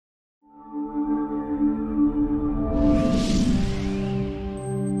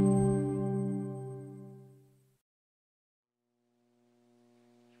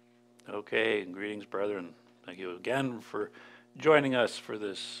Okay, and greetings, brethren. Thank you again for joining us for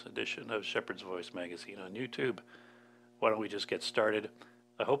this edition of Shepherd's Voice magazine on YouTube. Why don't we just get started?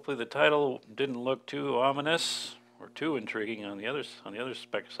 Hopefully the title didn't look too ominous or too intriguing on the other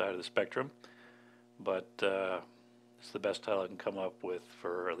side of the spectrum, but it's the best title I can come up with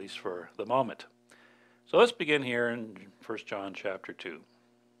for at least for the moment. So let's begin here in 1 John chapter 2.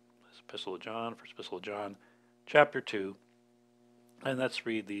 This Epistle of John, First Epistle of John, chapter 2, and let's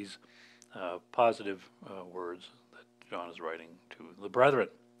read these positive words that John is writing to the brethren.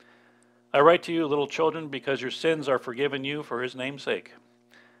 I write to you, little children, because your sins are forgiven you for his name's sake.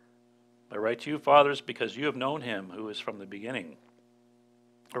 I write to you, fathers, because you have known him who is from the beginning.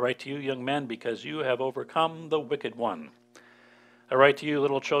 I write to you, young men, because you have overcome the wicked one. I write to you,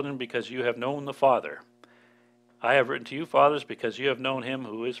 little children, because you have known the Father. I have written to you, fathers, because you have known him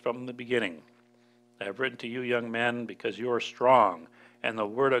who is from the beginning. I have written to you, young men, because you are strong, and the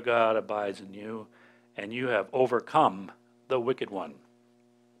word of God abides in you, and you have overcome the wicked one.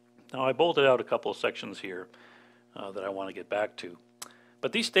 Now, I bolted out a couple of sections here that I want to get back to.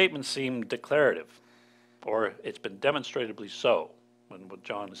 But these statements seem declarative, or it's been demonstrably so, when what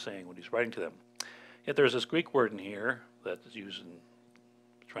John is saying when he's writing to them. Yet there's this Greek word in here that is used and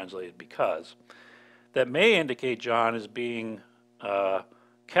translated because, that may indicate John as being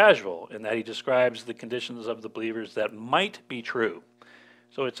casual in that he describes the conditions of the believers that might be true.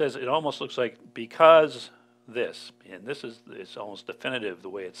 So it says, it almost looks like because this, and it's almost definitive the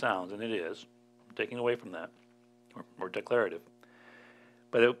way it sounds, and it is, I'm taking away from that, or declarative.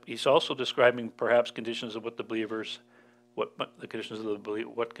 But he's also describing perhaps conditions of what the believers, what conditions of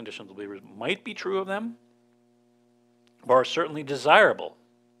the believers might be true of them, or are certainly desirable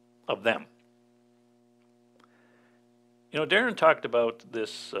of them. You know, Darren talked about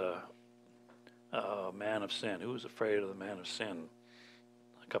this man of sin, who was afraid of the man of sin,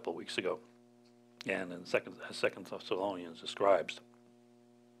 a couple of weeks ago, and in Second Thessalonians describes.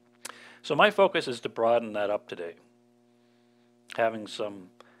 So my focus is to broaden that up today, having some,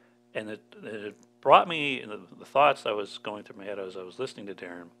 and it brought me, the thoughts I was going through my head as I was listening to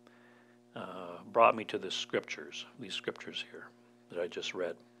Darren, brought me to these scriptures here that I just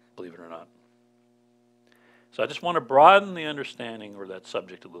read, believe it or not. So I just want to broaden the understanding or that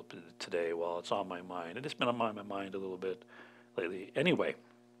subject a little bit today while it's on my mind. And it's been on my mind a little bit lately anyway.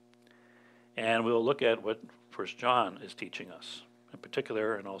 And we'll look at what 1 John is teaching us in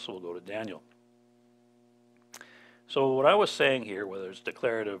particular, and also we'll go to Daniel. So what I was saying here, whether it's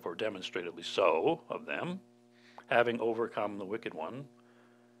declarative or demonstratively so of them, having overcome the wicked one,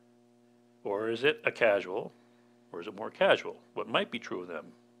 or is it a casual, or is it more casual? What might be true of them,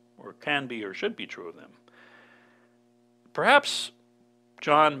 or can be or should be true of them? Perhaps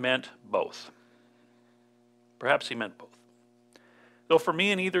John meant both. Perhaps he meant both. Though for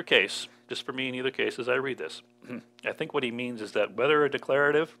me in either case, just for me in either case as I read this, I think what he means is that whether a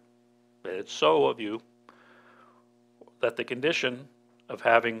declarative, that it's so of you, that the condition of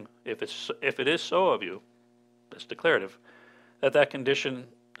having, if it is so of you, that's declarative, that condition,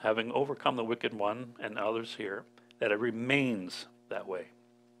 having overcome the wicked one and others here, that it remains that way.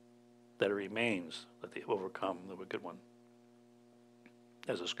 That it remains that they overcome the wicked one,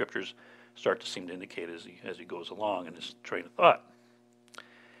 as the scriptures start to seem to indicate as he goes along in his train of thought.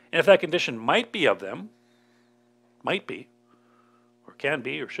 And if that condition might be of them, might be, or can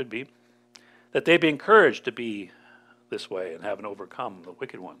be, or should be, that they be encouraged to be this way and having overcome the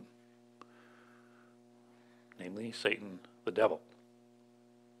wicked one, namely Satan, the devil.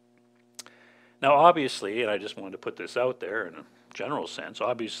 Now obviously, and I just wanted to put this out there in a general sense,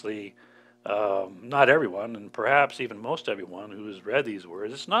 obviously not everyone, and perhaps even most everyone who has read these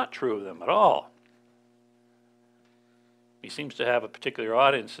words, it's not true of them at all. He seems to have a particular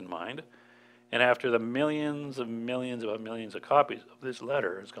audience in mind, and after the millions of copies of this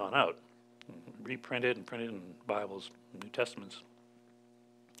letter has gone out, reprinted and printed in Bibles, New Testaments,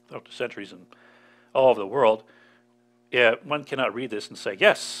 throughout the centuries and all over the world, one cannot read this and say,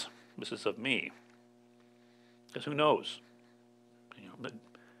 yes, this is of me. Because who knows?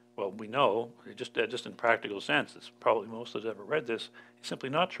 Well, we know, just in practical sense, it's probably most of us ever read this, it's simply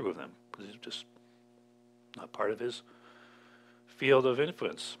not true of them, because it's just not part of his field of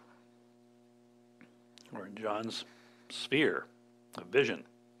influence, or in John's sphere of vision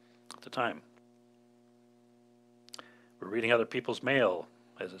at the time. We're reading other people's mail,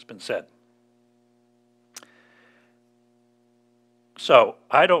 as it's been said. So,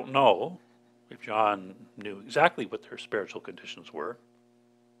 I don't know if John knew exactly what their spiritual conditions were,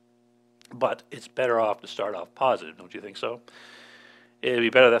 but it's better off to start off positive, don't you think so? It'd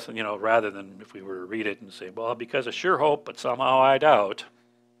be better that, rather than if we were to read it and say, well, because I sure hope, but somehow I doubt.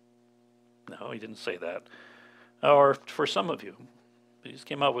 No, he didn't say that. Or for some of you, he just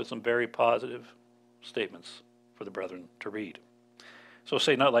came out with some very positive statements for the brethren to read. So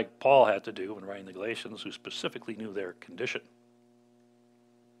say not like Paul had to do when writing the Galatians, who specifically knew their condition.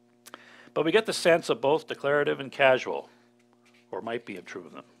 But we get the sense of both declarative and casual, or might be true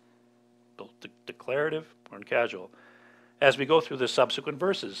of them, both declarative or casual, as we go through the subsequent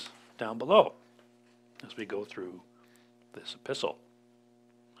verses down below, as we go through this epistle.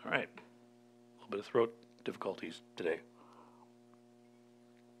 All right, a little bit of throat difficulties today.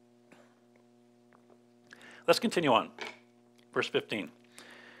 Let's continue on. Verse 15.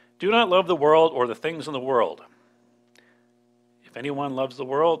 Do not love the world or the things in the world. If anyone loves the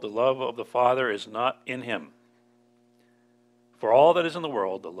world, the love of the Father is not in him. For all that is in the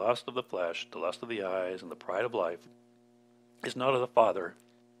world, the lust of the flesh, the lust of the eyes, and the pride of life, is not of the Father,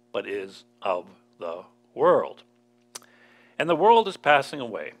 but is of the world. And the world is passing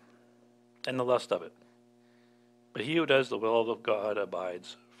away, and the lust of it. But he who does the will of God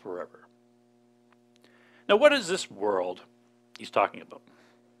abides forever. Now, what is this world he's talking about?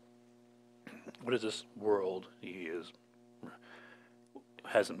 What is this world he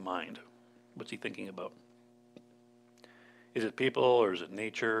has in mind? What's he thinking about? Is it people, or is it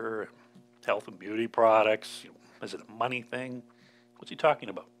nature, health and beauty products? Is it a money thing? What's he talking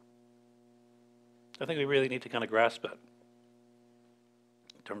about? I think we really need to kind of grasp that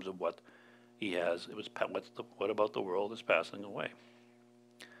in terms of what he has. What about the world is passing away?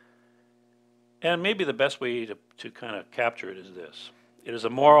 And maybe the best way to kind of capture it is this. It is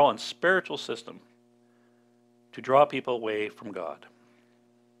a moral and spiritual system to draw people away from God.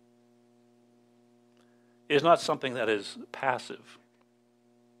 It is not something that is passive.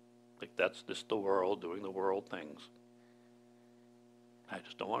 Like that's just the world doing the world things. I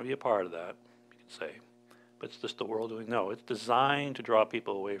just don't want to be a part of that, you can say. But it's just the world doing, no, it's designed to draw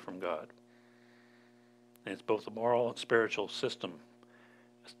people away from God. And it's both a moral and spiritual system.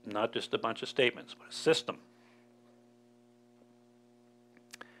 It's not just a bunch of statements, but a system.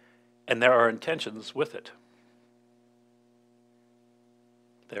 And there are intentions with it.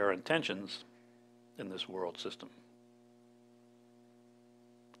 There are intentions in this world system.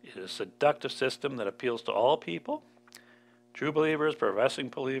 It is a seductive system that appeals to all people, true believers, professing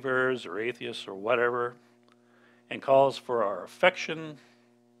believers, or atheists, or whatever, and calls for our affection,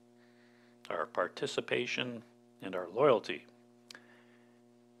 our participation, and our loyalty.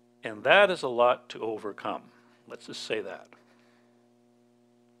 And that is a lot to overcome. Let's just say that.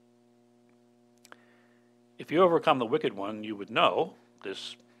 If you overcome the wicked one, you would know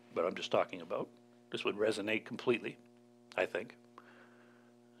this, what I'm just talking about. This would resonate completely, I think.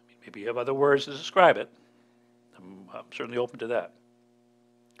 Maybe you have other words to describe it. I'm certainly open to that.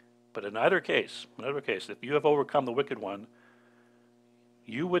 But in either case, if you have overcome the wicked one,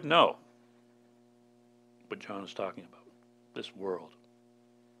 you would know what John is talking about, this world,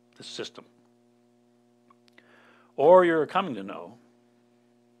 this system. Or you're coming to know.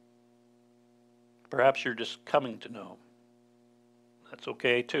 Perhaps you're just coming to know. That's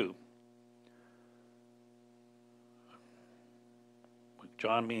okay too. What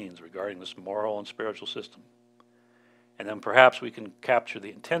John means regarding this moral and spiritual system. And then perhaps we can capture the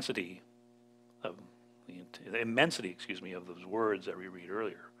intensity of the immensity, of those words that we read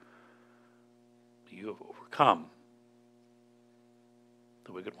earlier. You have overcome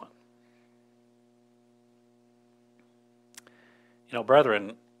the wicked one.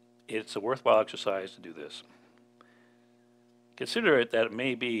 Brethren, it's a worthwhile exercise to do this. Consider it that it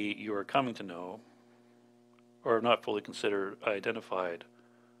may be you are coming to know, or have not fully considered, identified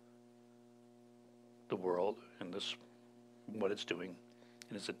the world and this, what it's doing,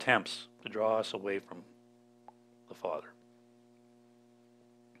 in its attempts to draw us away from the Father.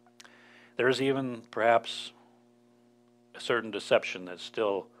 There is even perhaps a certain deception that's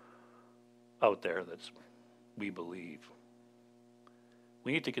still out there that we believe.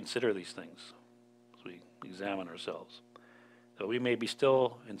 We need to consider these things as we examine ourselves. That we may be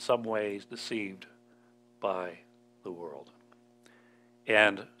still in some ways deceived by the world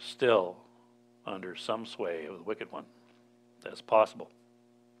and still under some sway of the wicked one. That's possible.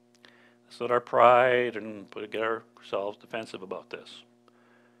 Let's not our pride and get ourselves defensive about this.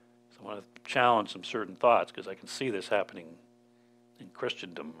 So I want to challenge some certain thoughts because I can see this happening in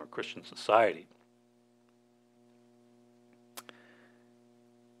Christendom or Christian society.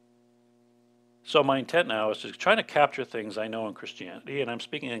 So my intent now is to try to capture things I know in Christianity, and I'm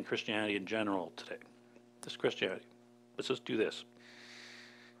speaking in Christianity in general today. This Christianity. Let's just do this.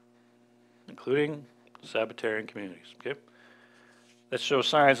 Including Sabbatarian communities, okay? That show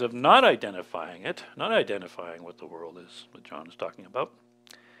signs of not identifying it, not identifying what the world is, what John is talking about,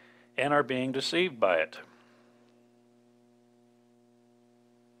 and are being deceived by it.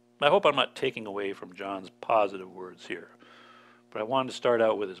 I hope I'm not taking away from John's positive words here, but I wanted to start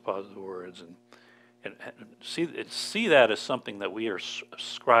out with his positive words and see that as something that we are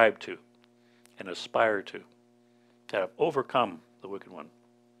ascribed to and aspire to have overcome the wicked one,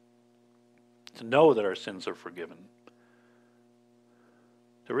 to know that our sins are forgiven,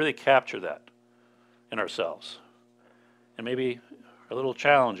 to really capture that in ourselves. And maybe a little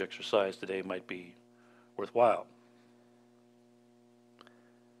challenge exercise today might be worthwhile.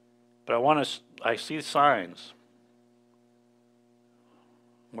 But I see signs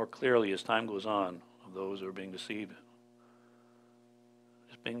more clearly as time goes on of those who are being deceived,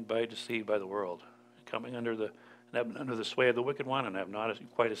 just being deceived by the world, coming under the sway of the wicked one, and have not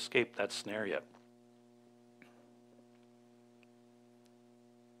quite escaped that snare yet.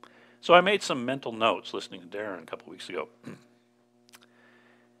 So I made some mental notes listening to Darren a couple weeks ago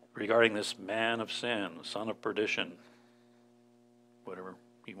regarding this man of sin, son of perdition, whatever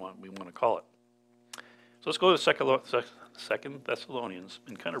we want to call it. So let's go to 2 Thessalonians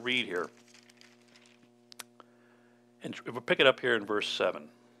and kind of read here. And we'll pick it up here in verse 7,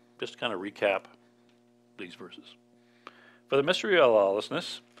 just to kind of recap these verses. For the mystery of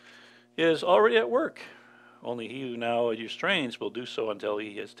lawlessness is already at work. Only he who now restrains will do so until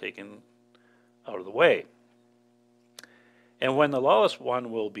he is taken out of the way. And when the lawless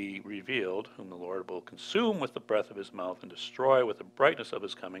one will be revealed, whom the Lord will consume with the breath of his mouth and destroy with the brightness of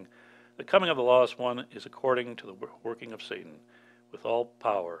his coming, the coming of the lawless one is according to the working of Satan, with all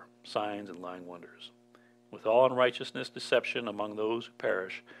power, signs, and lying wonders, with all unrighteousness, deception among those who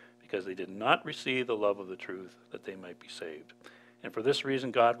perish, because they did not receive the love of the truth, that they might be saved. And for this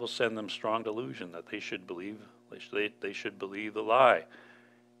reason God will send them strong delusion, that they should believe the lie,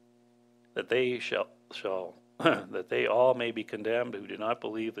 that they that they all may be condemned who do not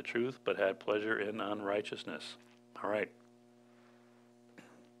believe the truth, but had pleasure in unrighteousness. All right.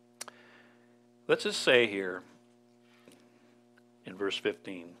 Let's just say here in verse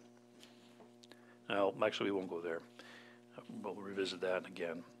 15. Now, actually, we won't go there. We'll revisit that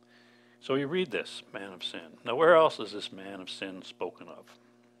again. So you read this, man of sin. Now, where else is this man of sin spoken of?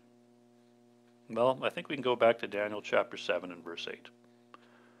 Well, I think we can go back to Daniel chapter 7 and verse 8.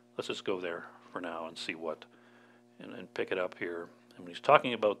 Let's just go there for now and see what, and pick it up here. And when he's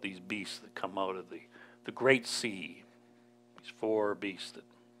talking about these beasts that come out of the great sea, these four beasts that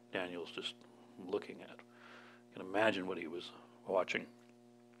Daniel's just looking at. You can imagine what he was watching.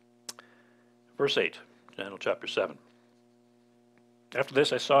 Verse 8, Daniel chapter 7. After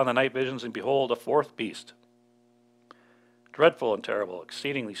this I saw in the night visions, and behold, a fourth beast, dreadful and terrible,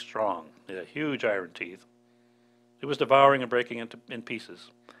 exceedingly strong. It had huge iron teeth. It was devouring and breaking in pieces,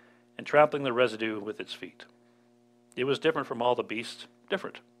 and trampling the residue with its feet. It was different from all the beasts,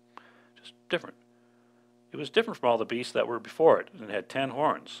 just different. It was different from all the beasts that were before it, and it had 10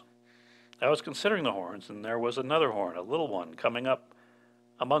 horns. I was considering the horns, and there was another horn, a little one, coming up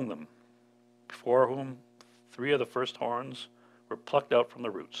among them, before whom 3 of the first horns were plucked out from the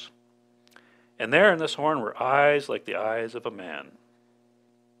roots. And there in this horn were eyes like the eyes of a man,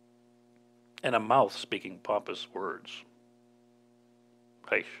 and a mouth speaking pompous words.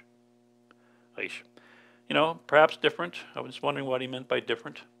 Aish. You know, perhaps different. I was wondering what he meant by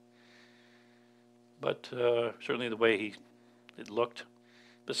different. But certainly the way it looked.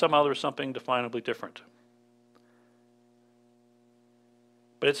 But somehow there was something definably different.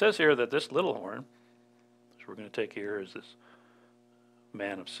 But it says here that this little horn, which we're going to take here, is this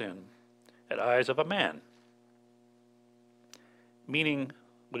man of sin, had eyes of a man. Meaning,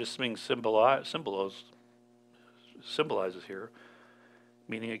 what is being symbolizes here,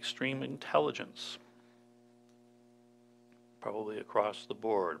 meaning extreme intelligence. Probably across the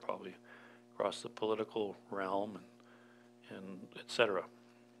board, probably across the political realm and etc.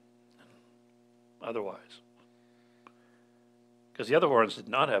 Otherwise. Because the other horns did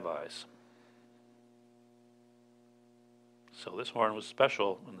not have eyes. So this horn was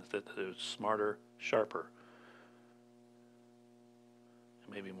special in that it was smarter, sharper,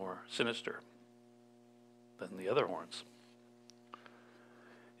 and maybe more sinister than the other horns.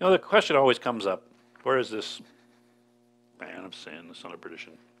 You know, the question always comes up, where is this man of sin, the son of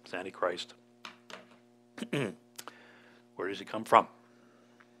perdition, this Antichrist? Where does he come from?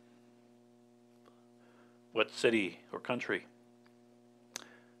 What city or country?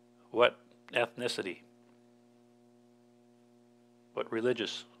 What ethnicity? What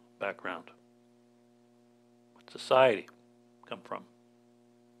religious background? What society come from?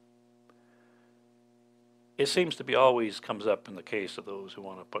 It seems to be always comes up in the case of those who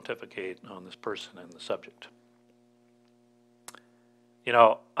want to pontificate on this person and the subject.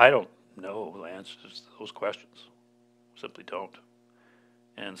 I don't know the answers to those questions. Simply don't.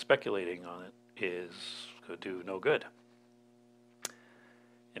 And speculating on it is going to do no good.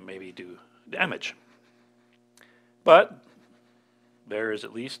 And maybe do damage. But there is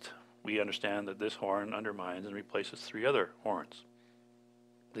at least, we understand that this horn undermines and replaces 3 other horns.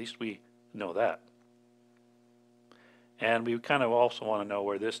 At least we know that. And we kind of also want to know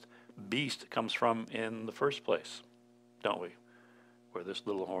where this beast comes from in the first place, don't we? Where this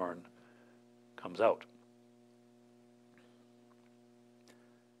little horn comes out.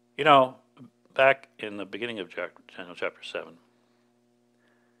 Back in the beginning of Daniel chapter 7,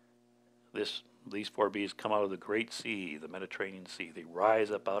 these 4 beasts come out of the great sea, the Mediterranean Sea. They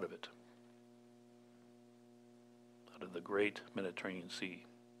rise up out of it, out of the great Mediterranean Sea.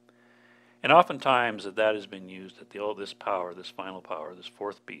 And oftentimes that has been used at this power, this final power, this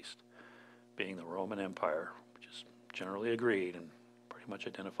 4th beast, being the Roman Empire, which is generally agreed and pretty much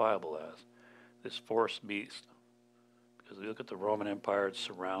identifiable as this 4th beast. Because if you look at the Roman Empire, it's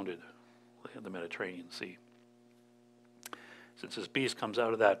surrounded the Mediterranean Sea. Since this beast comes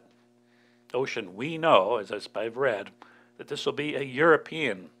out of that ocean, we know, as I've read, that this will be a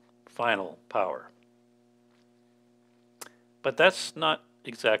European final power. But that's not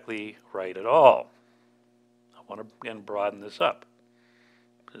exactly right at all. I want to again broaden this up.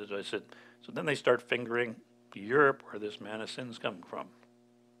 As I said, so then they start fingering Europe, where this man of sin's coming from.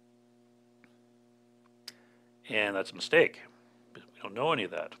 And that's a mistake, because we don't know any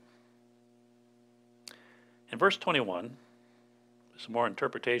of that. In verse 21, there's some more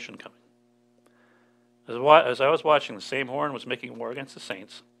interpretation coming. As I was watching, the same horn was making war against the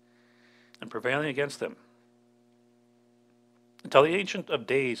saints and prevailing against them, until the Ancient of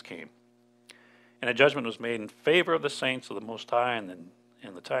Days came, and a judgment was made in favor of the saints of the Most High, and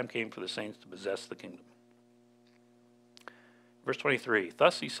the time came for the saints to possess the kingdom. Verse 23,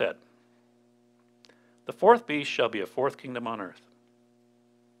 thus he said, the 4th beast shall be a 4th kingdom on earth,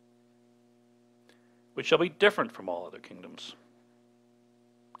 which shall be different from all other kingdoms,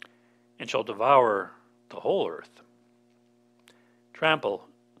 and shall devour the whole earth, trample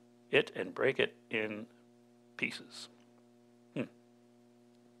it and break it in pieces.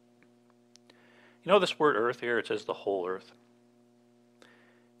 This word earth here, it says the whole earth.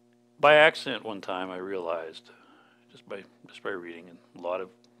 By accident one time I realized, just by reading, and a lot of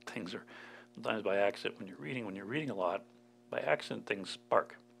things are sometimes by accident when you're reading a lot, by accident things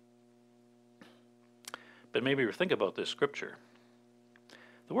spark. But maybe you think about this scripture.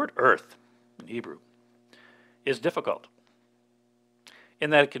 The word earth in Hebrew is difficult,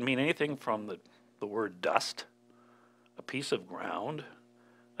 in that it can mean anything from the word dust, a piece of ground,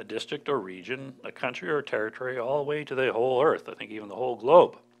 a district or region, a country or territory, all the way to the whole earth, I think even the whole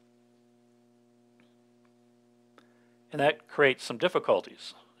globe. And that creates some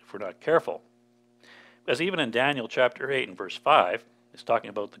difficulties if we're not careful. Because even in Daniel chapter 8 and verse 5, it's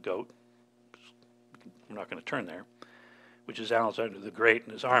talking about the goat. I'm not going to turn there, which is Alexander the Great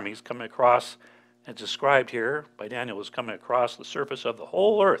and his armies coming across, and it's described here by Daniel as coming across the surface of the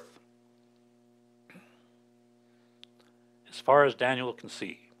whole earth, as far as Daniel can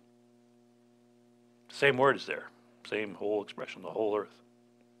see. Same word is there, same whole expression, the whole earth.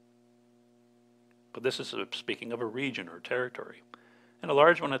 But this is speaking of a region or territory, and a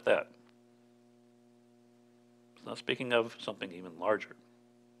large one at that. It's not speaking of something even larger.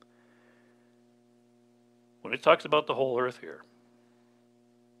 When it talks about the whole earth here,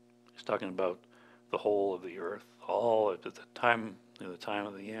 it's talking about the whole of the earth, all at the time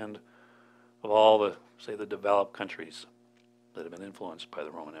of the end of all the, say, the developed countries that have been influenced by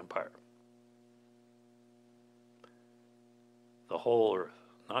the Roman Empire. The whole earth,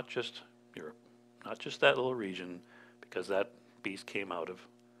 not just Europe, not just that little region, because that beast came out of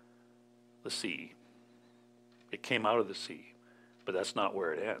the sea. It came out of the sea, but that's not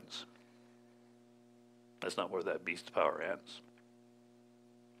where it ends. That's not where that beast's power ends.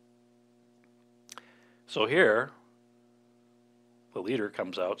 So here, the leader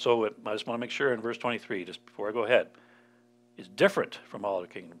comes out. So I just want to make sure in verse 23, just before I go ahead, is different from all other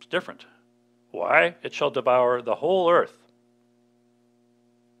kingdoms. Different. Why? It shall devour the whole earth.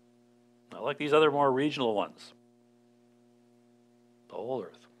 Not like these other more regional ones. The whole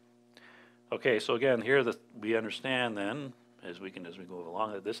earth. Okay, so again, here we understand then, as we go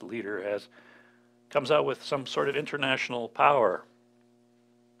along, that this leader comes out with some sort of international power,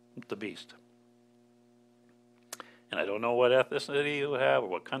 the beast. And I don't know what ethnicity it would have, or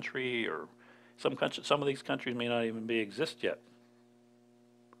what country, or some of these countries may not even exist yet.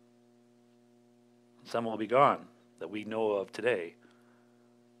 Some will be gone that we know of today.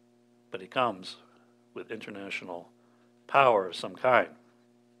 But it comes with international power of some kind.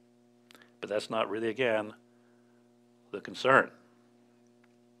 But that's not really, again, the concern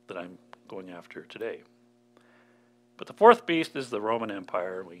that I'm going after today. But the fourth beast is the Roman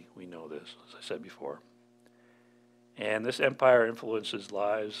Empire. We know this, as I said before. And this empire influences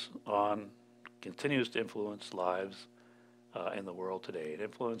lives continues to influence lives in the world today. It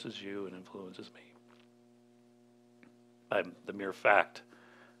influences you and influences me. The mere fact,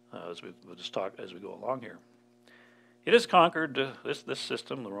 we'll just talk as we go along here. It has conquered this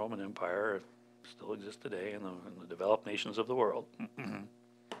system, the Roman Empire, still exists today in the developed nations of the world,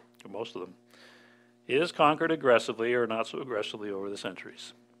 or most of them. It has conquered aggressively or not so aggressively over the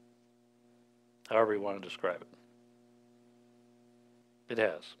centuries. However you want to describe it. It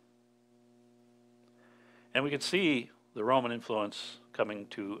has. And we can see the Roman influence coming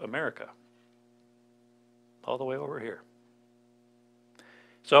to America, all the way over here.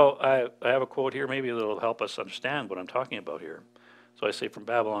 So I have a quote here, maybe that'll help us understand what I'm talking about here. So I say From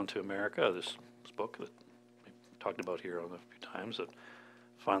Babylon to America, this book that we talked about here a few times, that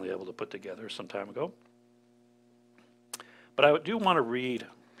finally able to put together some time ago. But I do want to read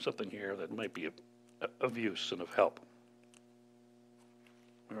something here that might be of use and of help.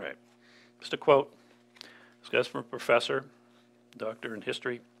 All right, just a quote. This guy's from a professor, doctor in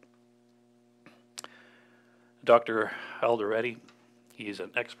history, Dr. Alderetti. He's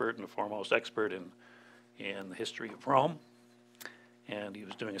an expert and a foremost expert in the history of Rome. And he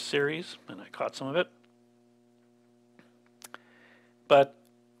was doing a series, and I caught some of it. But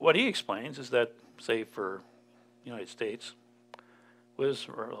what he explains is that, say, for the United States, was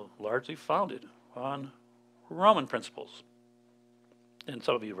largely founded on Roman principles. And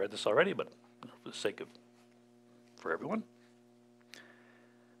some of you read this already, but for the sake of, for everyone.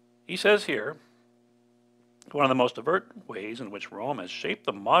 He says here, one of the most overt ways in which Rome has shaped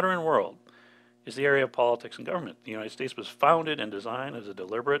the modern world is the area of politics and government. The United States was founded and designed as a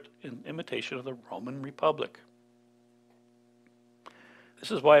deliberate imitation of the Roman Republic.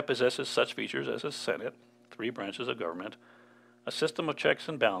 This is why it possesses such features as a Senate, 3 branches of government, a system of checks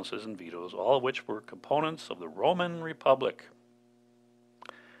and balances and vetoes, all of which were components of the Roman Republic.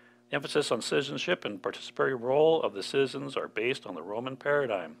 The emphasis on citizenship and participatory role of the citizens are based on the Roman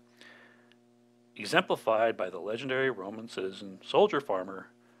paradigm, exemplified by the legendary Roman citizen soldier-farmer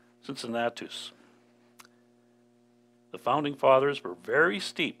Cincinnatus. The founding fathers were very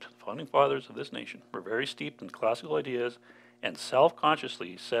steeped, the founding fathers of this nation were very steeped in classical ideas and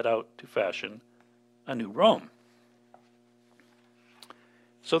self-consciously set out to fashion a new Rome.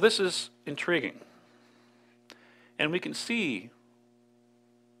 So this is intriguing. And we can see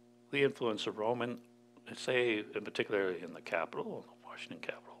the influence of Rome, and say, in particular in the capital, the Washington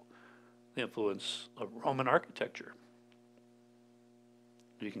capital, the influence of Roman architecture.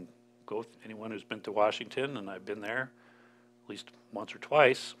 You can go, anyone who's been to Washington, and I've been there at least once or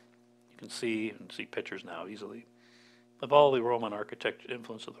twice, you can see pictures now easily of all the Roman architecture,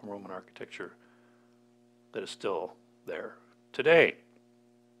 influence of the Roman architecture that is still there today.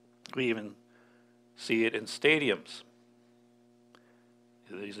 We even see it in stadiums.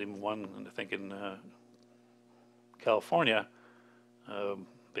 There's even one, I think, in California.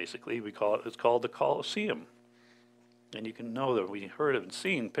 Basically, it's called the Colosseum. And you can know that we heard of and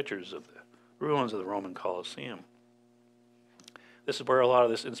seen pictures of the ruins of the Roman Colosseum. This is where a lot of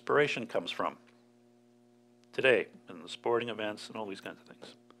this inspiration comes from today, in the sporting events and all these kinds of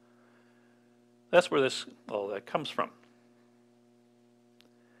things. That's where all that comes from.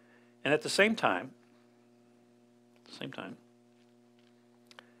 And at the same time,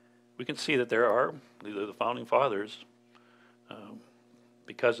 we can see that there are, the founding fathers,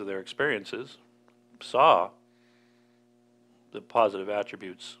 because of their experiences, saw the positive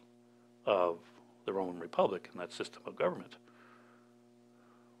attributes of the Roman Republic and that system of government.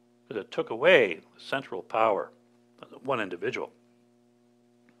 Because it took away the central power of one individual.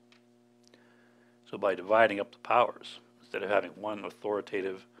 So by dividing up the powers, instead of having one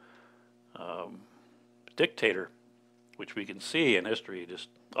authoritative dictator, which we can see in history just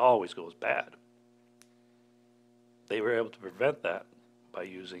always goes bad, they were able to prevent that by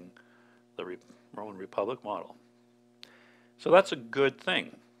using the Roman Republic model. So that's a good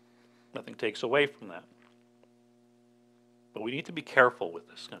thing. Nothing takes away from that. But we need to be careful with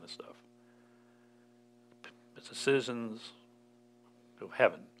this kind of stuff. As the citizens of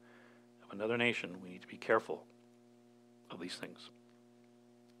heaven, of another nation, we need to be careful of these things.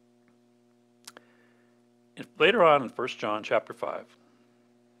 And later on in 1 John chapter 5,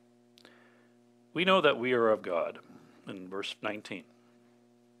 we know that we are of God, in verse 19.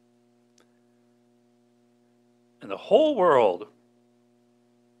 And the whole world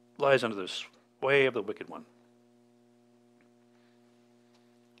lies under the sway of the wicked one.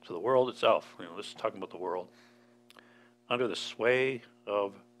 So the world itself, this is talking about the world, under the sway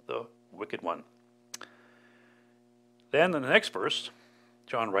of the wicked one. Then in the next verse,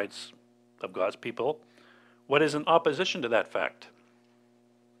 John writes of God's people, what is in opposition to that fact?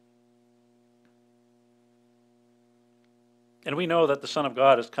 And we know that the Son of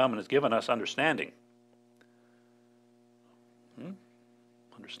God has come and has given us understanding.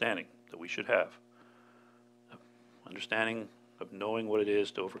 Understanding that we should have. Understanding of knowing what it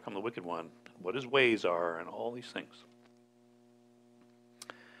is to overcome the wicked one, what his ways are, and all these things.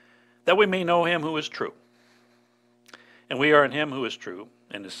 That we may know him who is true. And we are in him who is true,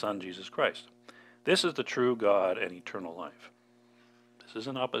 and his Son, Jesus Christ. This is the true God and eternal life. This is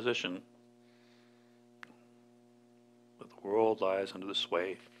in opposition. But the world lies under the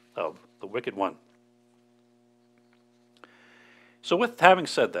sway of the wicked one. So with having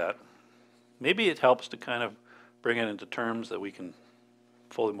said that, maybe it helps to kind of bring it into terms that we can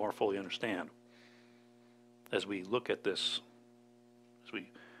more fully understand as we look at this, as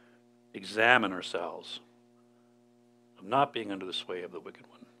we examine ourselves of not being under the sway of the wicked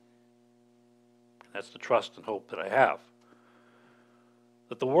one. And that's the trust and hope that I have.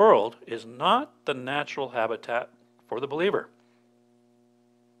 That the world is not the natural habitat for the believer.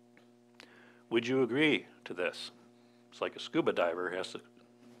 Would you agree to this? It's like a scuba diver it's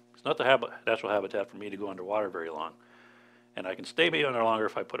not the natural habitat for me to go underwater very long. And I can stay maybe under longer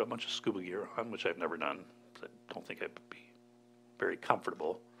if I put a bunch of scuba gear on, which I've never done. I don't think I'd be very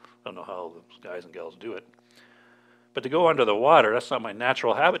comfortable. I don't know how those guys and gals do it. But to go under the water, that's not my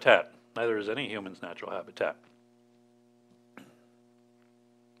natural habitat. Neither is any human's natural habitat.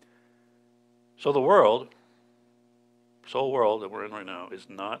 So the world, this whole world that we're in right now, is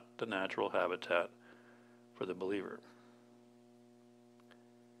not the natural habitat for the believer.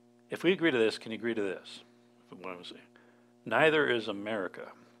 If we agree to this, can you agree to this? What I'm saying. Neither is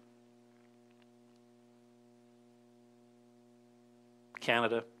America,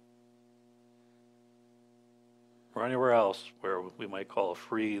 Canada, or anywhere else where we might call the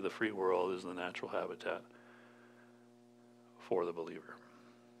free world is the natural habitat for the believer.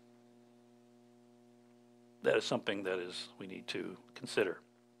 That is something that we need to consider.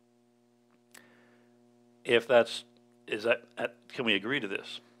 If can we agree to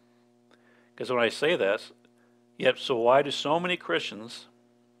this? Because when I say this, so why do so many Christians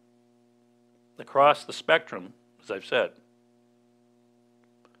across the spectrum, as I've said,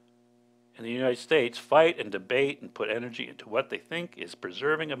 in the United States fight and debate and put energy into what they think is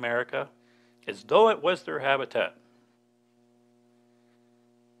preserving America as though it was their habitat?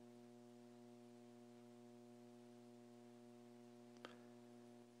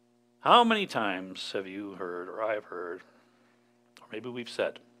 How many times have you heard, or I've heard, or maybe we've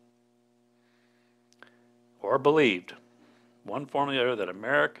said, or believed, one form or the other, that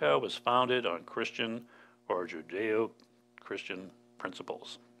America was founded on Christian or Judeo-Christian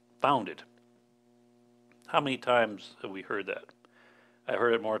principles? Founded. How many times have we heard that? I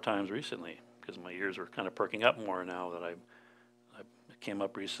heard it more times recently because my ears were kind of perking up more now that I came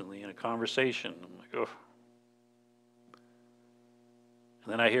up recently in a conversation. I'm like, oh.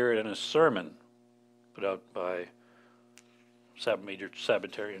 And then I hear it in a sermon put out by major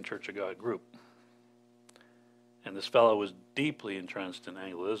Sabbatarian Church of God group. And this fellow was deeply entrenched in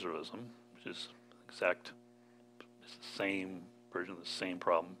Anglo-Israelism, which is it's the same version of the same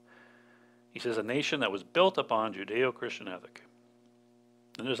problem. He says, a nation that was built upon Judeo-Christian ethic.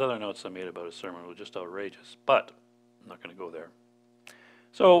 And there's other notes I made about his sermon, which were just outrageous, but I'm not going to go there.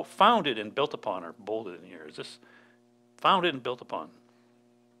 So, founded and built upon are bolded in here. Is this founded and built upon?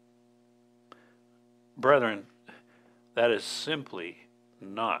 Brethren, that is simply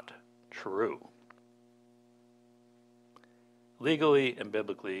not true. Legally and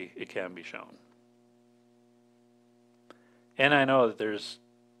biblically, it can be shown. And I know that there's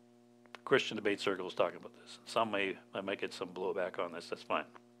Christian debate circles talking about this. I might get some blowback on this, that's fine.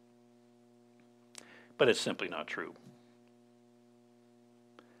 But it's simply not true.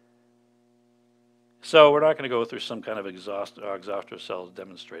 So we're not going to go through some kind of exhaust ourselves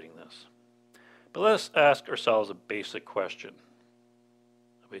demonstrating this. But let's ask ourselves a basic question.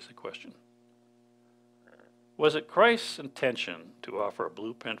 Was it Christ's intention to offer a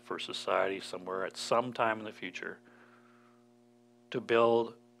blueprint for society somewhere at some time in the future to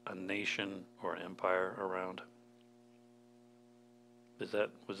build a nation or an empire around? Was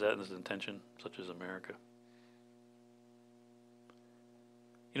that his intention, such as America?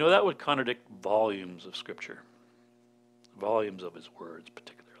 That would contradict volumes of Scripture, volumes of his words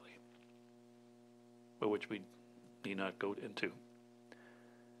particularly, but which we need not go into.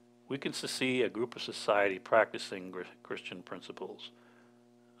 We can see a group of society practicing Christian principles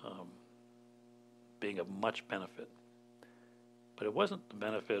um, being of much benefit. But it wasn't the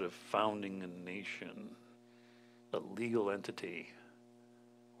benefit of founding a nation, a legal entity,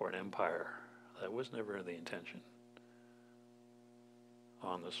 or an empire. That was never the intention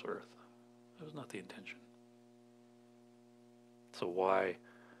on this earth. That was not the intention. So why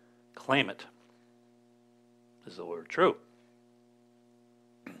claim it as though it were true?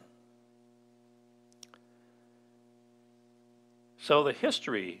 So the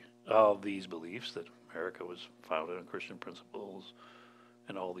history of these beliefs, that America was founded on Christian principles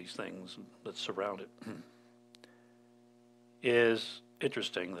and all these things that surround it, is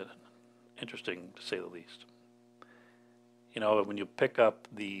interesting to say the least. You know, when you pick up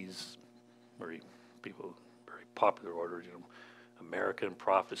these very popular orders, you know, American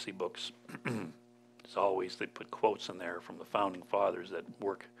prophecy books, it's always, they put quotes in there from the founding fathers that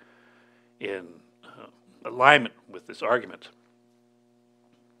work in alignment with this argument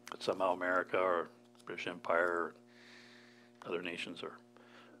that somehow America or British Empire or other nations are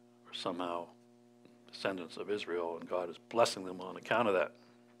somehow descendants of Israel, and God is blessing them on account of that,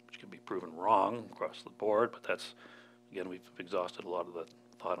 which can be proven wrong across the board, but that's, again, we've exhausted a lot of the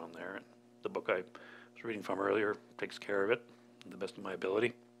thought on there, and the book I was reading from earlier takes care of it to the best of my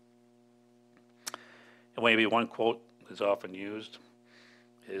ability. And maybe one quote that's often used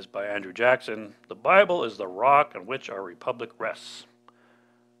is by Andrew Jackson: "The Bible is the rock on which our republic rests."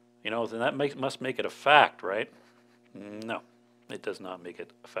 You know, then that must make it a fact, right? No, it does not make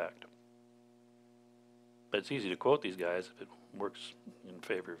it a fact. But it's easy to quote these guys if it works in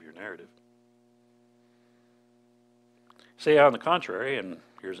favor of your narrative. Say on the contrary, and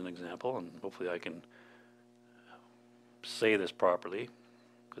here's an example, and hopefully I can say this properly,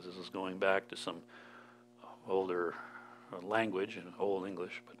 because this is going back to some older language and Old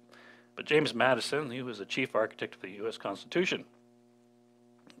English, but James Madison, he was the chief architect of the U.S. Constitution.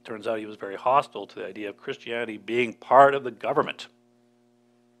 It turns out he was very hostile to the idea of Christianity being part of the government.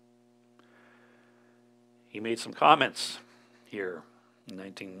 He made some comments here in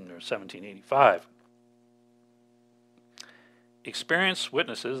 1785. Experience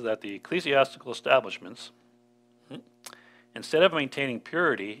witnesses that the ecclesiastical establishments, instead of maintaining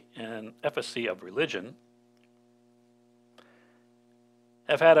purity and efficacy of religion,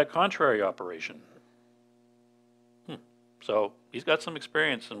 have had a contrary operation. So he's got some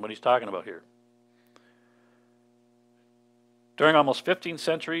experience in what he's talking about here. During almost 15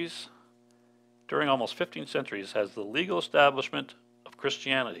 centuries has the legal establishment of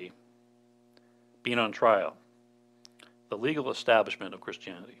Christianity been on trial. The legal establishment of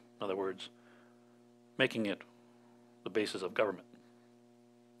Christianity. In other words, making it the basis of government.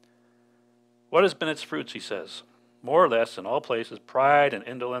 What has been its fruits, he says? More or less in all places, pride and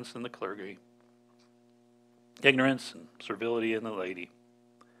indolence in the clergy, ignorance and servility in the laity,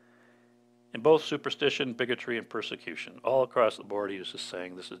 in both superstition, bigotry, and persecution. All across the board, he was just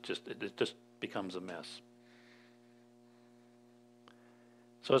saying this is it just becomes a mess.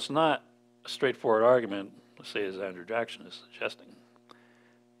 So it's not a straightforward argument, let's say, as Andrew Jackson is suggesting,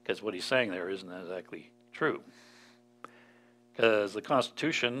 because what he's saying there isn't exactly true. Because the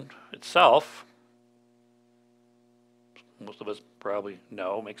Constitution itself, most of us probably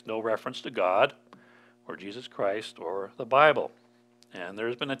know, makes no reference to God or Jesus Christ or the Bible. And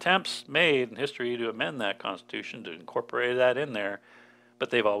there's been attempts made in history to amend that Constitution, to incorporate that in there,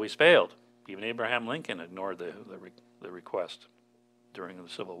 but they've always failed. Even Abraham Lincoln ignored the request during the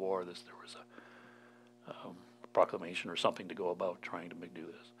Civil War. There was a proclamation or something to go about trying to do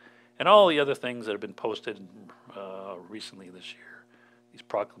this. And all the other things that have been posted recently this year, these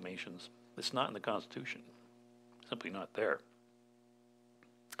proclamations, it's not in the Constitution. Simply not there.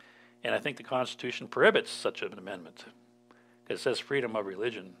 And I think the Constitution prohibits such an amendment, because it says freedom of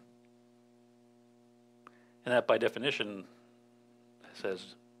religion. And that by definition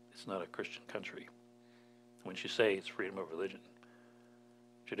says it's not a Christian country. When you say it's freedom of religion,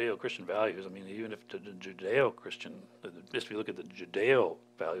 Judeo-Christian values, I mean, even if the Judeo-Christian, if you look at the Judeo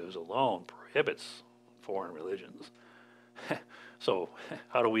values alone, prohibits foreign religions. So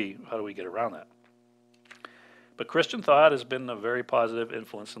how do we get around that? But Christian thought has been a very positive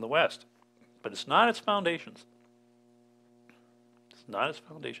influence in the West. But it's not its foundations. It's not its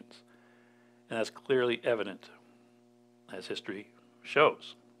foundations. And that's clearly evident, as history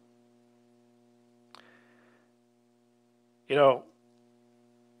shows. You know,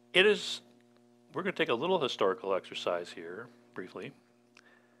 we're going to take a little historical exercise here, briefly.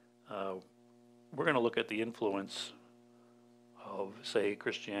 We're going to look at the influence of, say,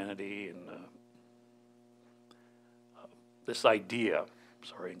 Christianity and this idea,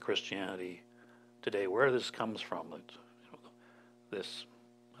 in Christianity today, where this comes from, this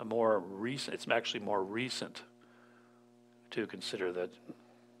a more recent, it's actually more recent to consider that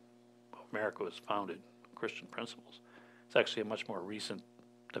America was founded on Christian principles. It's actually a much more recent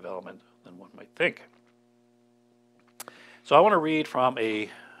development than one might think. So I want to read from a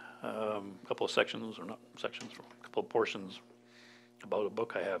couple of sections, or not sections, a couple of portions about a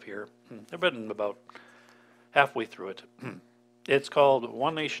book I have here. I've written about halfway through it. It's called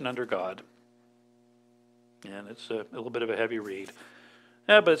One Nation Under God, and it's a little bit of a heavy read.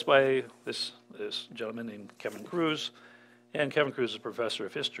 But it's by this gentleman named Kevin Kruse, and Kevin Kruse is a professor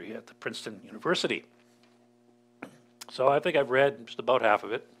of history at the Princeton University. So I think I've read just about half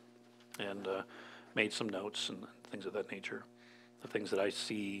of it, and made some notes and things of that nature, the things that I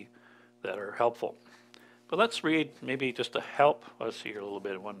see that are helpful. But let's read, maybe just to help us here a little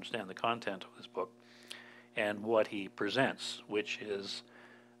bit and understand the content of this book and what he presents, which is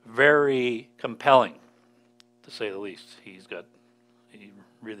very compelling, to say the least. He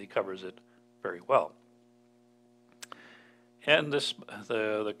really covers it very well. And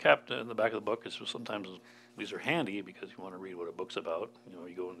the caption in the back of the book is sometimes these are handy because you want to read what a book's about.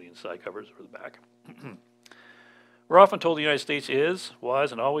 You go in the inside covers or the back. We're often told the United States is,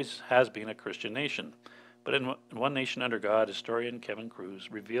 was, and always has been a Christian nation. But in One Nation Under God, historian Kevin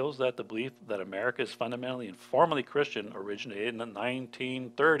Kruse reveals that the belief that America is fundamentally and formally Christian originated in the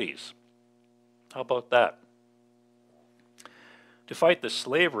 1930s. How about that? To fight the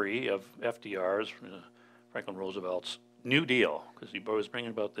slavery of FDR's, Franklin Roosevelt's, New Deal, because he was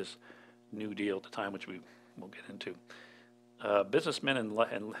bringing about this New Deal at the time, which we will get into. Businessmen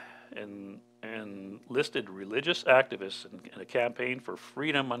and listed religious activists in a campaign for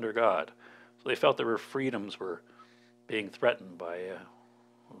freedom under God. So they felt their freedoms were being threatened by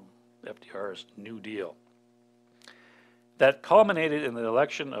FDR's New Deal. That culminated in the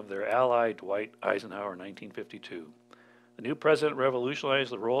election of their ally Dwight Eisenhower in 1952. The new president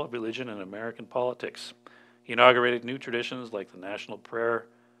revolutionized the role of religion in American politics. He inaugurated new traditions like the National Prayer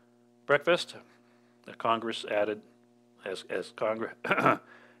Breakfast that Congress added as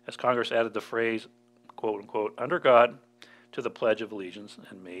Congress added the phrase, quote unquote, under God to the Pledge of Allegiance,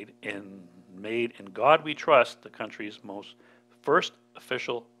 and made in God we trust the country's first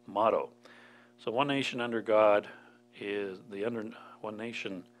official motto. So One Nation Under God is One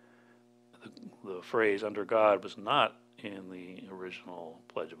Nation, the phrase under God was not in the original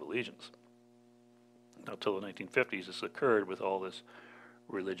Pledge of Allegiance. Now, till the 1950s, this occurred with all this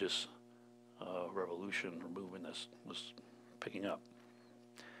religious revolution or movement that was picking up.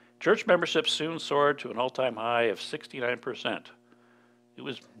 Church membership soon soared to an all-time high of 69%. It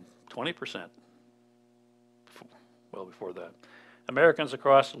was 20% well before that. Americans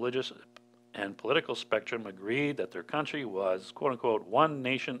across the religious and political spectrum agreed that their country was, quote-unquote, one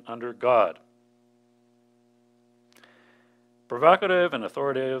nation under God. Provocative and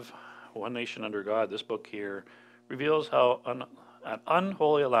authoritative, One Nation Under God, this book here, reveals how an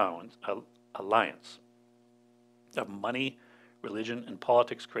unholy alliance of money, religion, and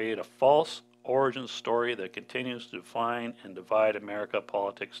politics created a false origin story that continues to define and divide America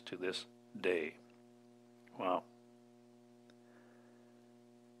politics to this day. Wow.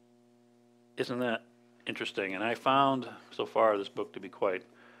 Isn't that interesting? And I found so far this book to be quite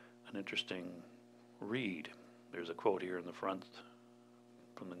an interesting read. There's a quote here in the front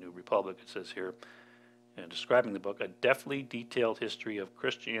from the New Republic. It says here, describing the book, a deftly detailed history of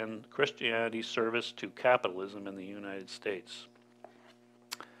Christianity's service to capitalism in the United States.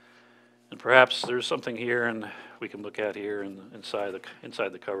 And perhaps there's something here, and we can look at here inside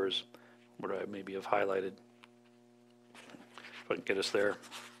the covers, where I maybe have highlighted. If I can get us there.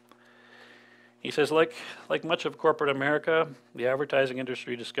 He says, like much of corporate America, the advertising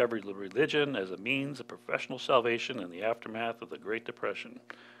industry discovered religion as a means of professional salvation in the aftermath of the Great Depression.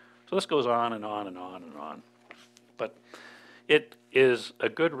 So this goes on and on and on and on. But it is a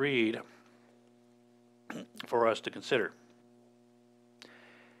good read for us to consider.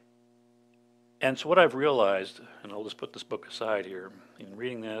 And so what I've realized, and I'll just put this book aside here, in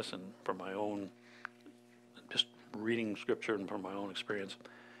reading this and from my own, just reading scripture and from my own experience,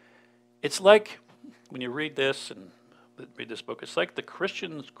 it's like when you read this and read this book, it's like the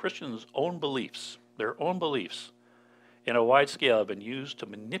Christians' own beliefs, their own beliefs, in a wide scale have been used to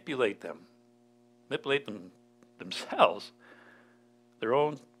manipulate them themselves. Their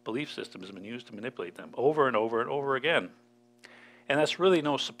own belief system has been used to manipulate them over and over and over again. And that's really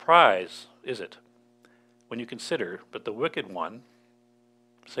no surprise, is it? When you consider, but the wicked one,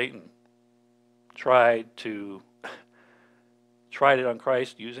 Satan, tried it on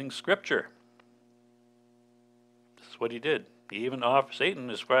Christ using Scripture. This is what he did. Satan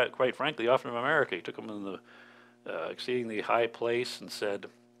is quite frankly offered him America. He took him in the exceedingly high place and said,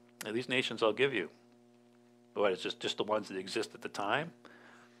 And these nations I'll give you. But it's just the ones that exist at the time.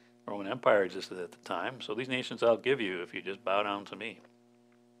 Roman Empire existed at the time. So these nations I'll give you if you just bow down to me.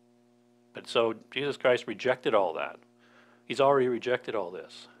 But so Jesus Christ rejected all that. He's already rejected all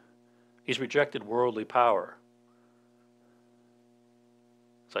this. He's rejected worldly power.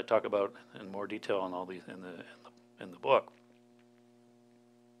 So I talk about in more detail on all these in the book.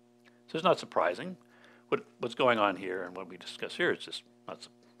 So it's not surprising what's going on here and what we discuss here. It's just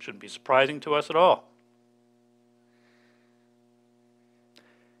shouldn't be surprising to us at all.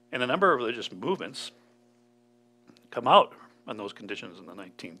 And a number of religious movements come out on those conditions in the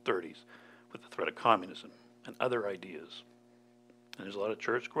 1930s with the threat of communism and other ideas. And there's a lot of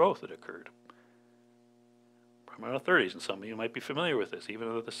church growth that occurred from the 30s, and some of you might be familiar with this,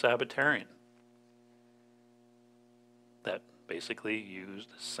 even with the Sabbatarian, that basically used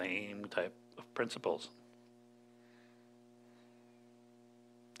the same type of principles.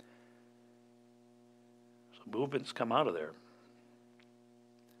 So movements come out of there.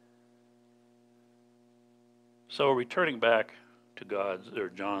 So returning back to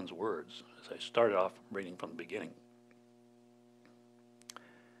John's words, as I started off reading from the beginning,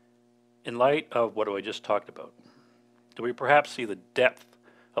 in light of what I just talked about, do we perhaps see the depth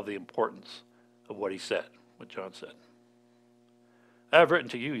of the importance of what he said, what John said? I have written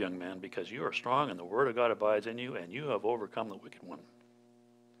to you, young man, because you are strong and the word of God abides in you, and you have overcome the wicked one.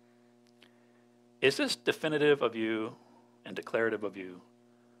 Is this definitive of you and declarative of you,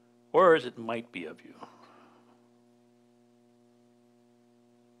 or is it might be of you?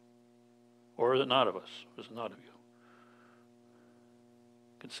 Or is it not of us? Or is it not of you?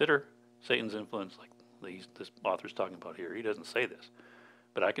 Consider Satan's influence like this author's talking about here. He doesn't say this,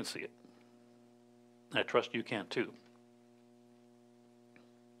 but I can see it. And I trust you can too.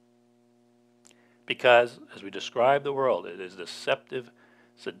 Because, as we describe the world, it is a deceptive,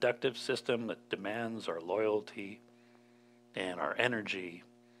 seductive system that demands our loyalty and our energy,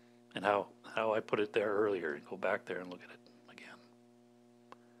 and how I put it there earlier, and go back there and look at it again.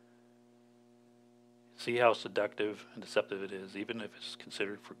 See how seductive and deceptive it is, even if it's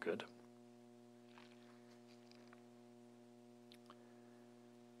considered for good.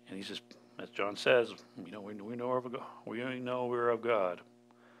 And he's just, as John says, we know we're of God.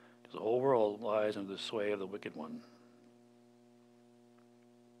 Because the whole world lies under the sway of the wicked one.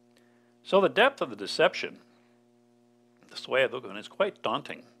 So the depth of the deception, the sway of the wicked one, is quite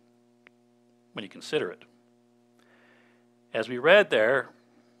daunting when you consider it. As we read there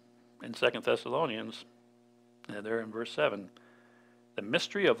in 2 Thessalonians, there in verse 7, the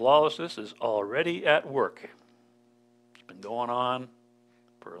mystery of lawlessness is already at work. It's been going on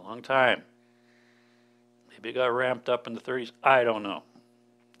for a long time. Maybe it got ramped up in the 30s. I don't know.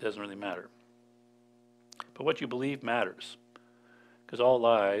 It doesn't really matter. But what you believe matters. Because all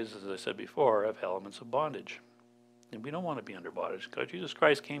lies, as I said before, have elements of bondage. And we don't want to be under bondage. because Jesus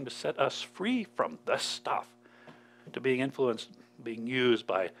Christ came to set us free from this stuff. To being influenced, being used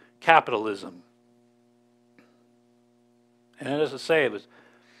by capitalism. And it doesn't say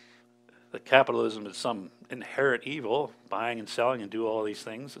that capitalism is some inherent evil, buying and selling and do all these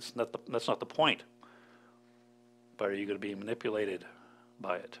things. That's not the point. But are you going to be manipulated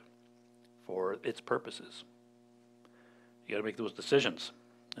by it for its purposes? You got to make those decisions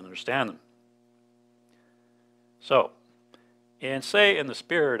and understand them. So, and say in the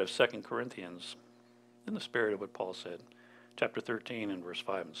spirit of 2 Corinthians, in the spirit of what Paul said, chapter 13 and verse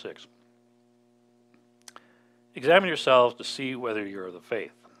 5 and 6. Examine yourselves to see whether you're of the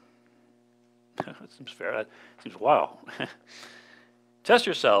faith. That seems fair. That seems wow. Test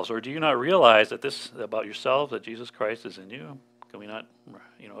yourselves, or do you not realize that this about yourselves, that Jesus Christ is in you? Can we not,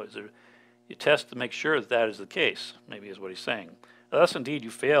 is there, you test to make sure that that is the case, maybe is what he's saying. Unless indeed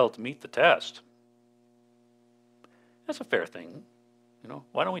you fail to meet the test. That's a fair thing.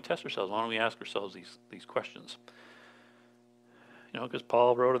 Why don't we test ourselves? Why don't we ask ourselves these questions? Because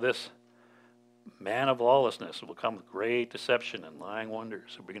Paul wrote of this, man of lawlessness will come with great deception and lying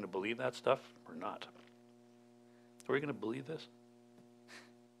wonders. Are we going to believe that stuff or not? Are we going to believe this?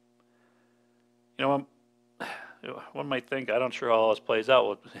 One might think, I'm not sure how all this plays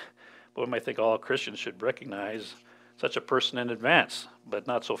out, but one might think all Christians should recognize such a person in advance, but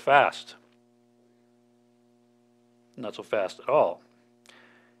not so fast. Not so fast at all.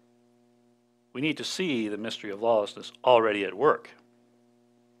 We need to see the mystery of lawlessness already at work,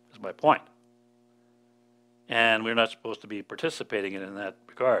 is my point. And we're not supposed to be participating in that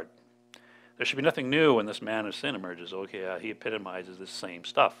regard. There should be nothing new when this man of sin emerges. Okay, he epitomizes this same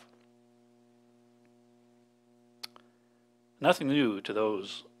stuff. Nothing new to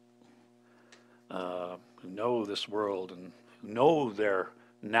those who know this world and who know their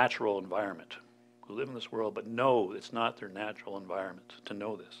natural environment, who live in this world but know it's not their natural environment to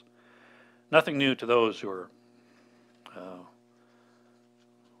know this. Nothing new to those who are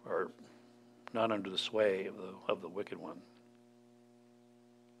not under the sway of the wicked one.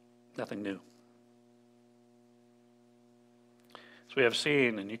 Nothing new. So we have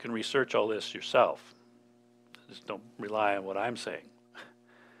seen, and you can research all this yourself, just don't rely on what I'm saying,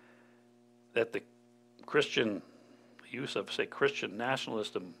 that the Christian use of, say, Christian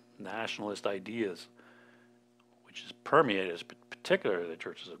nationalism, nationalist ideas, which is permeated, particularly the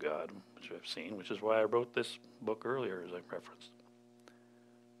churches of God, which I've seen, which is why I wrote this book earlier, as I referenced,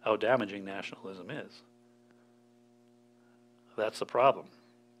 how damaging nationalism is. That's the problem,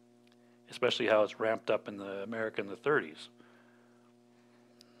 especially how it's ramped up in the America in the 30s.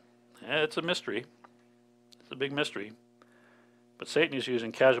 It's a mystery. It's a big mystery. But Satan is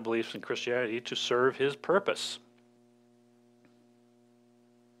using casual beliefs in Christianity to serve his purpose.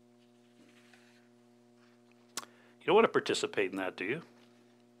 You don't want to participate in that, do you?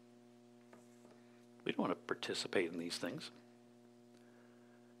 We don't want to participate in these things.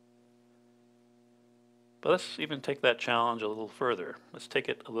 But let's even take that challenge a little further. Let's take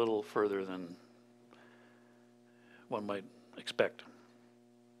it a little further than one might expect.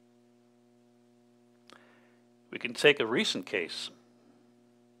 We can take a recent case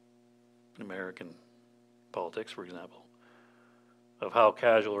in American politics, for example, of how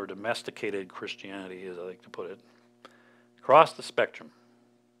casual or domesticated Christianity is, I like to put it, across the spectrum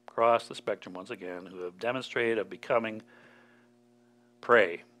once again, who have demonstrated of becoming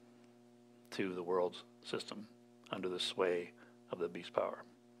prey to the world's system under the sway of the beast power,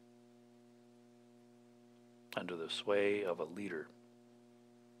 under the sway of a leader.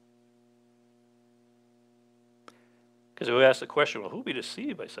 Because we ask the question, well, who will be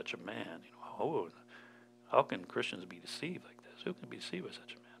deceived by such a man? How can Christians be deceived like this? Who can be deceived by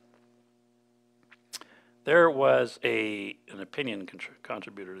such a man? There was an opinion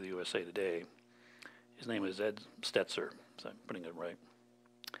contributor to the USA Today. His name is Ed Stetzer, so I'm putting it right.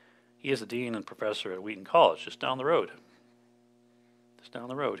 He is a dean and professor at Wheaton College, just down the road. Just down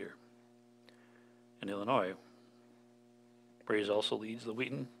the road here in Illinois, where he also leads the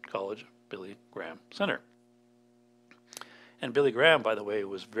Wheaton College Billy Graham Center. And Billy Graham, by the way,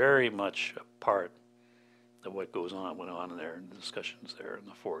 was very much a part of what went on in there, in the discussions there in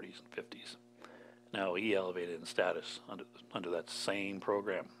the 40s and 50s. Now he elevated in status under that same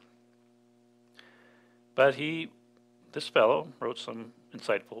program. But this fellow wrote some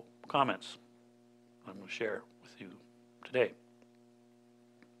insightful comments I'm going to share with you today.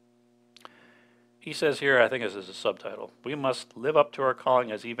 He says here, I think this is a subtitle, we must live up to our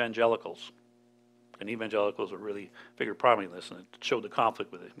calling as evangelicals. And evangelicals are really figured prominently in this, and it showed the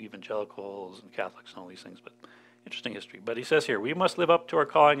conflict with evangelicals and Catholics and all these things, but interesting history. But he says here, we must live up to our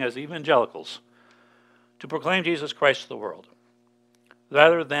calling as evangelicals to proclaim Jesus Christ to the world,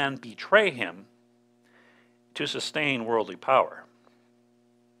 rather than betray him to sustain worldly power.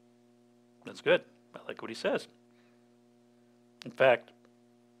 That's good. I like what he says. In fact,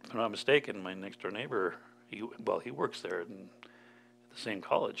 if I'm not mistaken, my next door neighbor, he works there at the same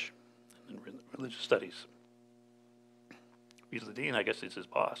college in religious studies. He's the dean, I guess he's his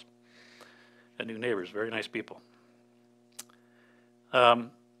boss. And new neighbors, very nice people.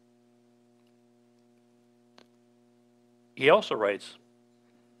 He also writes,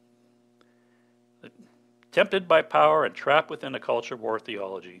 that tempted by power and trapped within a culture war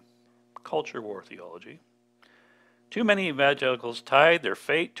theology, too many evangelicals tied their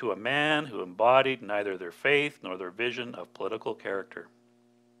fate to a man who embodied neither their faith nor their vision of political character.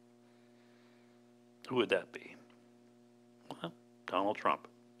 Who would that be? Well, Donald Trump.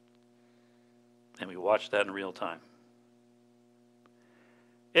 And we watched that in real time.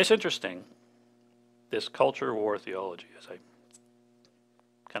 It's interesting, this culture war theology, as I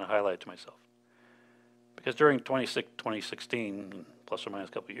kind of highlight to myself. Because during 2016, plus or minus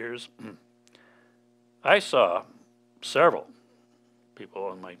a couple of years, I saw several people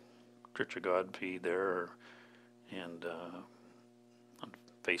on my Church of God feed there and on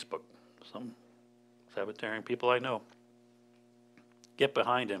Facebook, some Sabbatarian people I know, get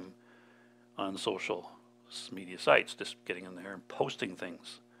behind him on social media sites, just getting in there and posting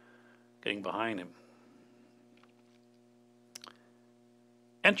things, getting behind him,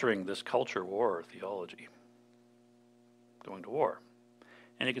 entering this culture war theology, going to war.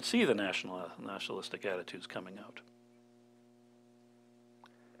 And you can see the nationalistic attitudes coming out.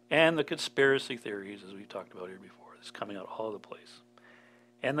 And the conspiracy theories, as we talked about here before, is coming out all over the place.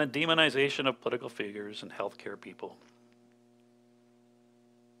 And the demonization of political figures and healthcare people,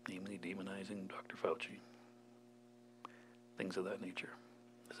 namely demonizing Dr. Fauci, things of that nature.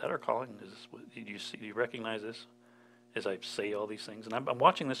 Is that our calling? Do you recognize this as I say all these things? And I'm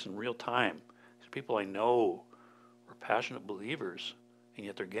watching this in real time. These people I know are passionate believers, and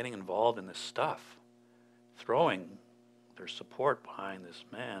yet they're getting involved in this stuff, throwing their support behind this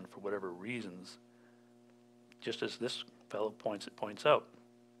man for whatever reasons, just as this fellow points out.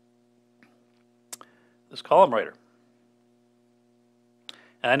 This column writer.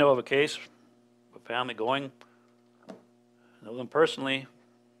 And I know of a case of a family going, I know them personally,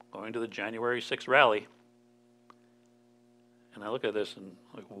 going to the January 6th rally. And I look at this and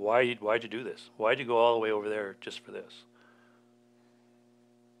like, why'd you do this? Why'd you go all the way over there just for this?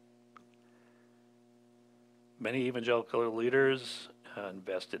 Many evangelical leaders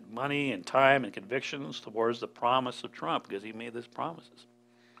invested money and time and convictions towards the promise of Trump because he made these promises.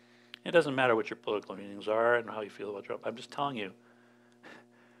 It doesn't matter what your political leanings are and how you feel about Trump. I'm just telling you.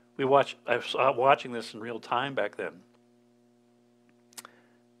 I was watching this in real time back then.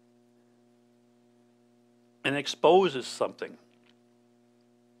 And it exposes something.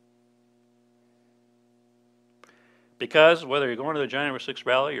 Because whether you're going to the January 6th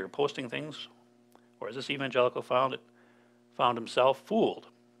rally or posting things, or as this evangelical found himself fooled.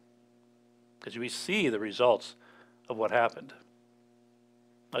 Because we see the results of what happened.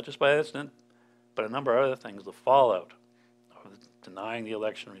 Not just by incident, but a number of other things, the fallout of denying the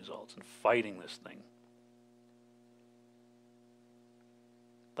election results and fighting this thing.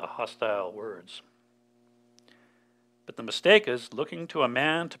 The hostile words. But the mistake is looking to a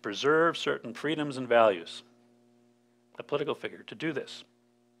man to preserve certain freedoms and values. A political figure to do this.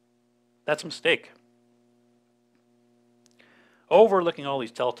 That's a mistake. Overlooking all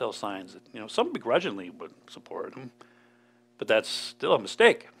these telltale signs that, some begrudgingly would support him, but that's still a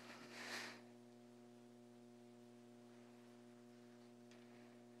mistake.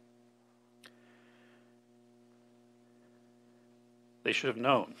 They should have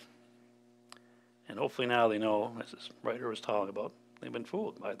known. And hopefully now they know, as this writer was talking about, they've been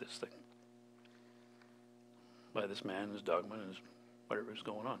fooled by this thing. By this man, his dogma, and whatever is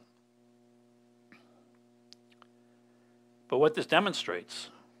going on. But what this demonstrates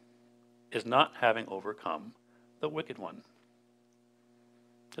is not having overcome the wicked one.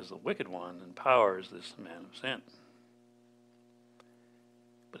 Because the wicked one empowers this man of sin.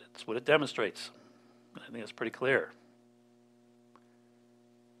 But it's what it demonstrates. I think it's pretty clear.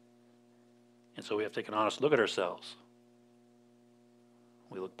 And so we have to take an honest look at ourselves.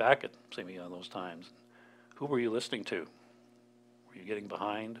 We look back at maybe on those times. Who were you listening to? Were you getting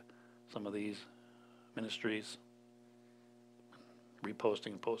behind some of these ministries? Reposting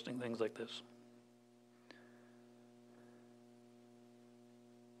and posting things like this?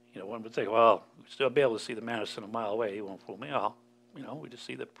 One would say, well, we'd still be able to see the man of sin a mile away. He won't fool me. Well, we just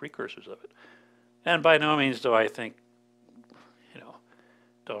see the precursors of it. And by no means do I think,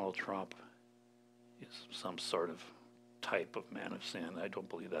 Donald Trump is some sort of type of man of sin. I don't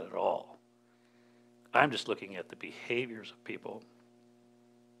believe that at all. I'm just looking at the behaviors of people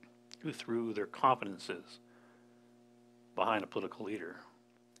who threw their confidences behind a political leader,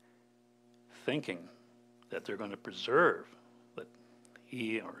 thinking that they're going to preserve, that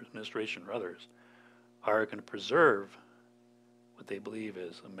he or his administration or others are going to preserve what they believe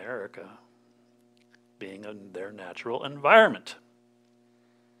is America being in their natural environment.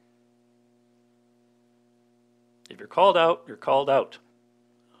 If you're called out, you're called out.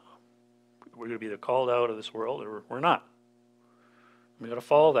 We're going to be either called out of this world or we're not. We've got to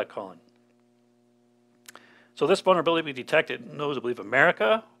follow that calling. So this vulnerability we detected knows to believe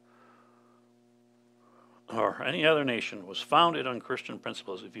America or any other nation was founded on Christian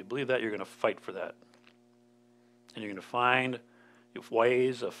principles. If you believe that, you're going to fight for that. And you're going to find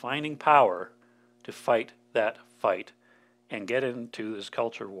ways of finding power to fight that fight and get into this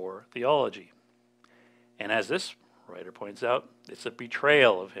culture war theology. And as this writer points out, it's a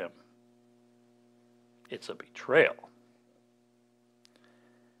betrayal of him. It's a betrayal.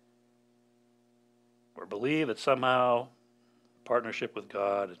 Or believe that somehow partnership with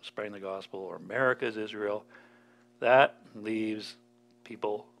God and spreading the gospel or America is Israel, that leaves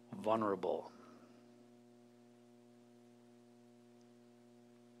people vulnerable.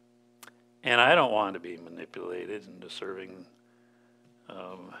 And I don't want to be manipulated into serving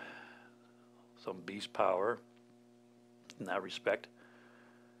some beast power in that respect.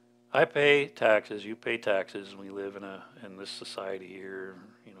 I pay taxes, you pay taxes, and we live in this society here,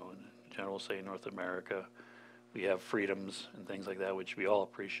 in general, say North America. We have freedoms and things like that, which we all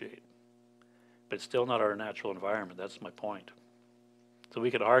appreciate. But it's still not our natural environment. That's my point. So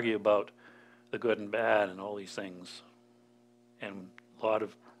we could argue about the good and bad and all these things. And a lot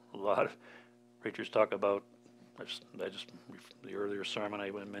of preachers talk about The earlier sermon I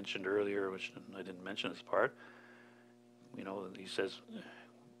mentioned earlier, which I didn't mention this part, he says,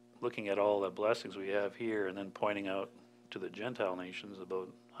 looking at all the blessings we have here and then pointing out to the Gentile nations about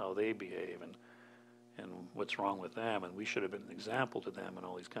how they behave and what's wrong with them, and we should have been an example to them and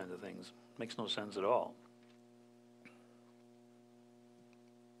all these kinds of things. Makes no sense at all.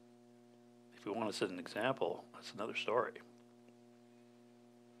 If we want to set an example, that's another story.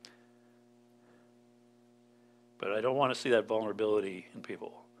 But I don't want to see that vulnerability in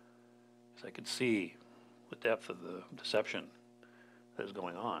people, because I can see the depth of the deception that is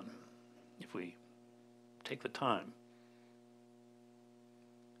going on if we take the time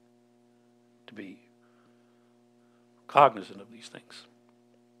to be cognizant of these things.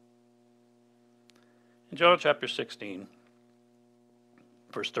 In John chapter 16,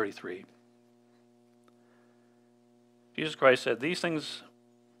 verse 33, Jesus Christ said, "These things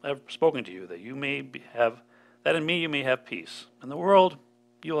I have spoken to you, that you may that in me you may have peace. In the world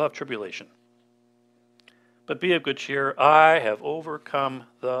you will have tribulation. But be of good cheer, I have overcome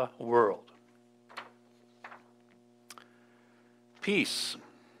the world." Peace,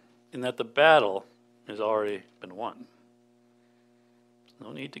 in that the battle has already been won.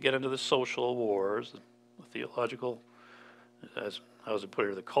 No need to get into the social wars, the theological, how does it put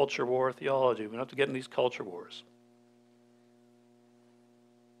it, the culture war theology. We don't have to get in these culture wars.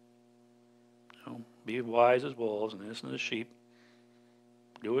 Be wise as wolves and innocent as sheep.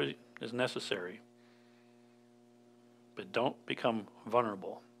 Do what is necessary. But don't become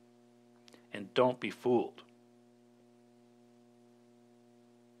vulnerable. And don't be fooled.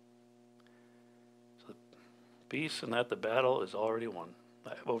 So peace in that the battle is already won.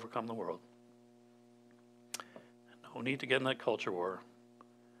 I have overcome the world. No need to get in that culture war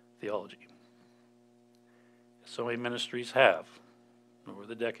theology. So many ministries have over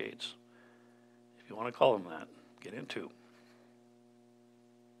the decades. If you want to call them that, get into.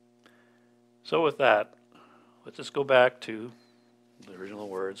 So with that, let's just go back to the original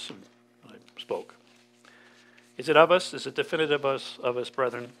words I spoke. Is it of us? Is it definitive of us,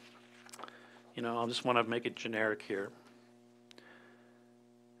 brethren? I just want to make it generic here.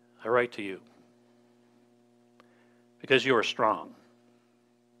 I write to you because you are strong,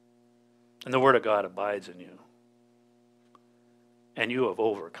 and the word of God abides in you, and you have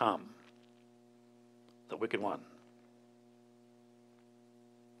overcome the wicked one.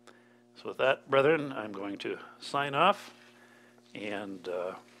 So with that, brethren, I'm going to sign off and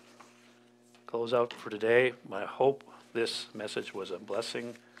close out for today. I hope this message was a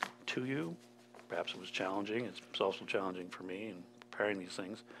blessing to you. Perhaps it was challenging. It's also challenging for me in preparing these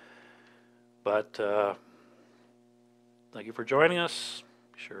things. But thank you for joining us.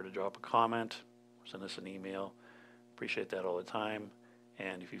 Be sure to drop a comment, send us an email. Appreciate that all the time.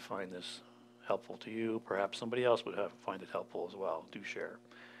 And if you find this helpful to you, perhaps somebody else would find it helpful as well. Do share.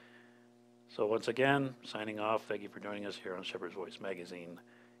 So once again, signing off. Thank you for joining us here on Shepherd's Voice Magazine,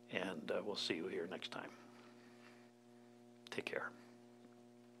 and we'll see you here next time. Take care.